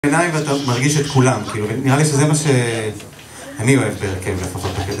בעיניים ואתה מרגיש את כולם, כאילו, נראה לי שזה מה שאני אוהב בהרכב,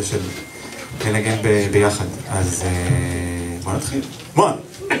 לפחות בקטע של לנגן ביחד. אז בוא נתחיל. 1,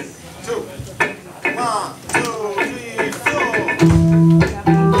 2, 1, 2, 3, 4.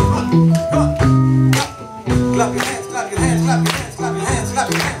 Clap your hands, clap your hands, clap your hands, clap your hands, clap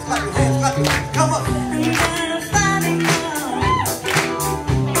your hands, clap your hands, clap your hands. Come on.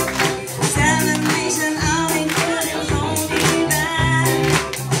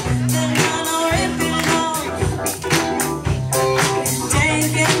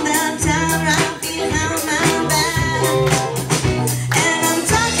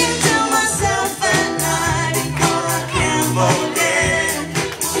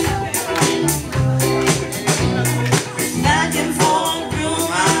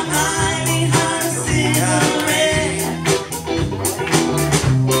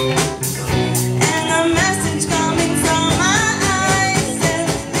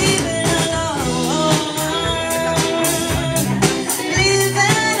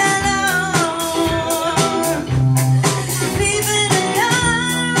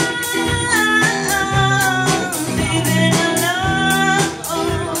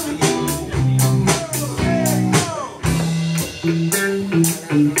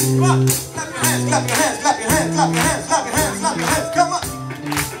 Clap your hands, clap your hands, clap your hands, clap your hands, clap your hands, come on!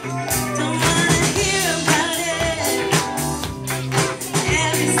 Don't wanna hear about it.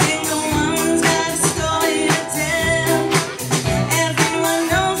 Every single one's got a story to tell. Everyone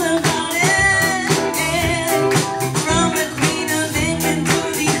knows about it. From the Queen of England to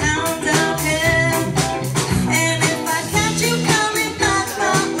the hounds of hell. And if I catch you coming back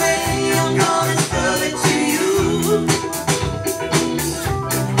my way, I'm gonna serve it to you.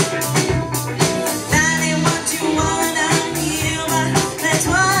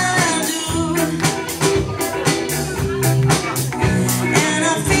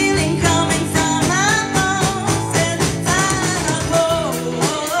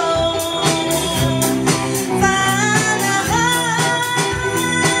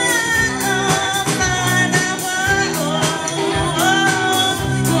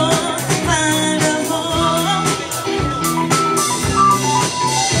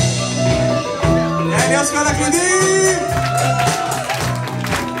 Con la Clindim!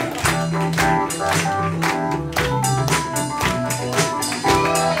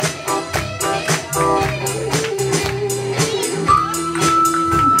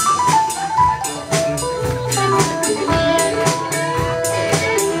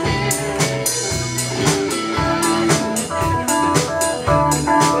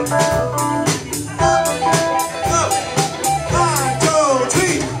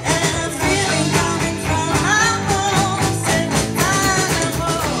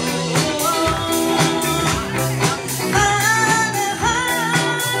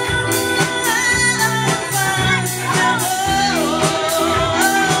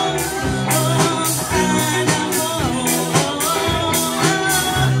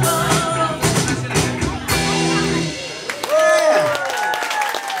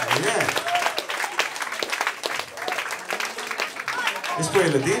 יש פה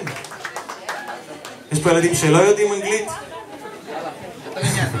ילדים? יש פה ילדים שלא יודעים אנגלית?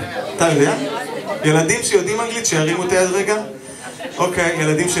 אתה יודע? ילדים שיודעים אנגלית, שירימו את היד רגע? אוקיי,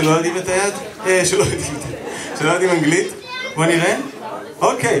 ילדים שלא יודעים את היד? שלא יודעים אנגלית? בוא נראה?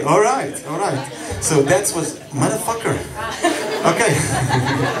 אוקיי, alright. So that was... motherfucker. אוקיי.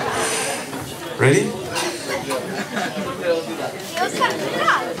 Ready?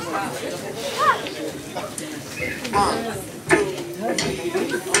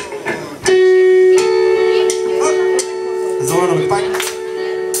 תעזור לנו בקפיים.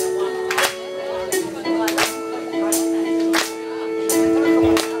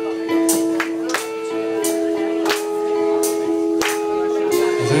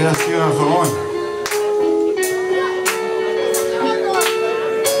 זה יהיה השיר האחרון.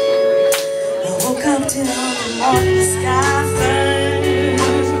 I woke up till the morning sky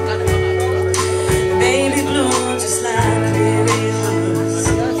first. Baby blue just like clear rivers.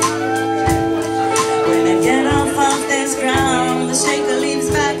 When I get off this ground, the shaker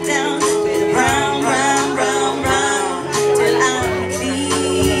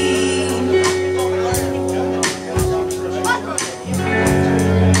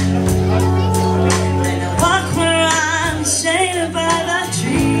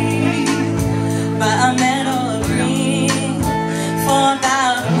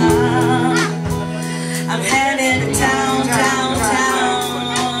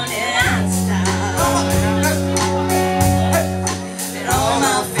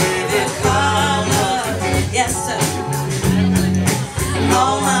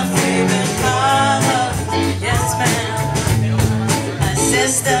my favorite colors. Yes, ma'am. My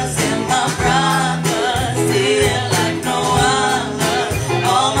sisters and my brothers, see it like no other.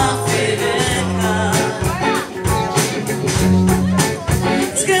 All my favorite colors.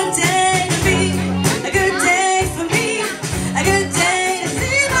 It's a good day to be, a good day for me, a good day to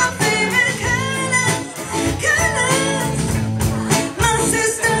see my favorite colors. Colors. My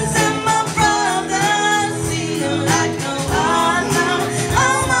sisters and my brothers, see it like no other.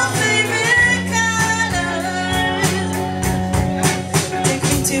 All my favorite colors. Take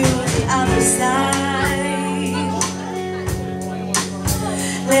me to the other side.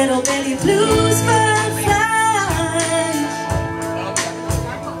 Little baby blues bird flies,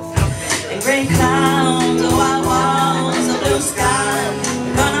 and gray clouds, the white walls, the blue sky.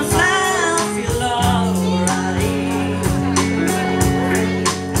 We're gonna fly, feel alright,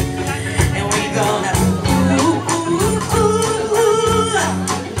 and we're gonna ooh, ooh, ooh, ooh.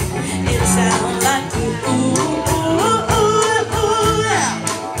 It sounds like ooh, ooh, ooh, ooh, ooh.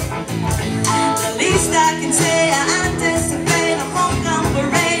 The least I can say, I anticipate a homecoming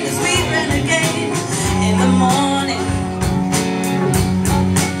parade as we renegade in the morning.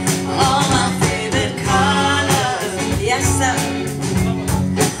 All my favorite colors, yes sir.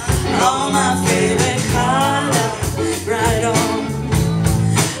 All my favorite colors, right on.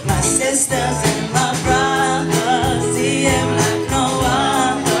 My sisters and my brothers, see him like no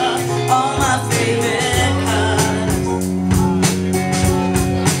other. All my favorite colors.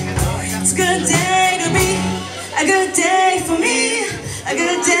 It's a good day to be, a good day for me, a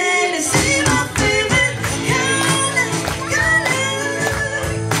good day to see my favorite colors,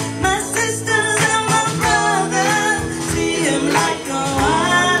 colors. My sisters and my brothers, see him like no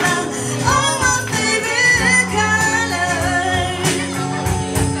other. All my favorite colors.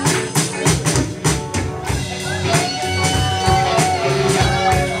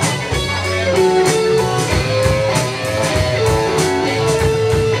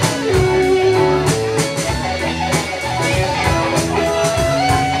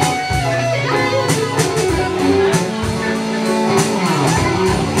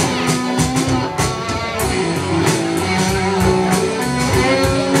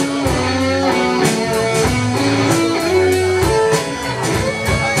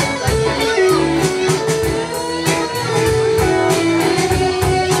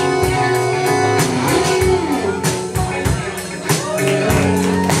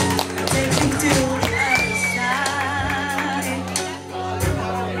 Take me to the other side.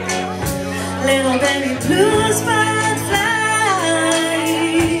 Little baby blues bird flies,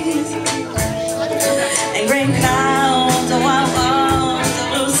 and green clouds, the white walls, the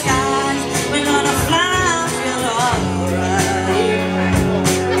blue skies. We're gonna fly, feel alright,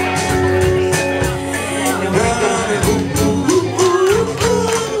 and we're gonna ooh, ooh, ooh,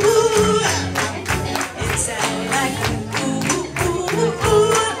 ooh, ooh. It sounds like ooh, ooh, ooh,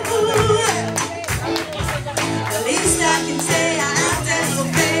 ooh, ooh. The least I can say, I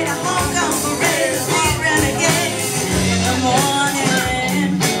anticipate a homecoming parade as we renegade in the morning.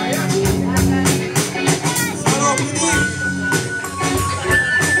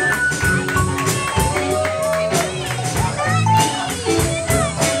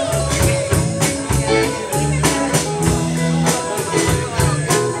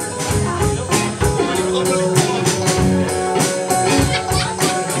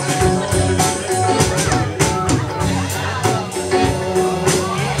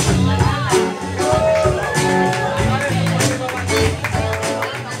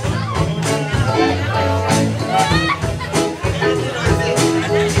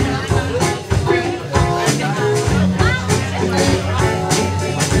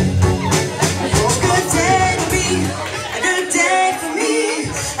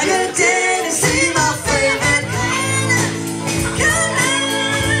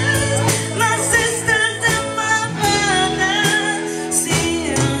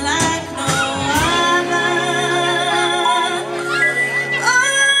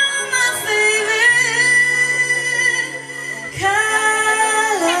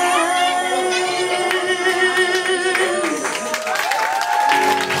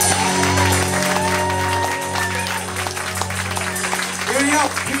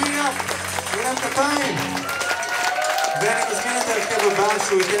 כפיים. ואני מזמין את הרכב הבא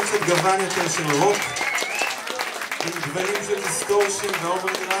שהוא ייתן קצת גוון יותר של רוק עם גוונים של דיסטורשן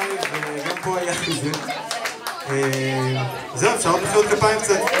ואוברדרייב, וגם פה היה כזה. זהו, אפשר עוד מחיאות כפיים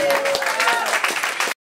קצת.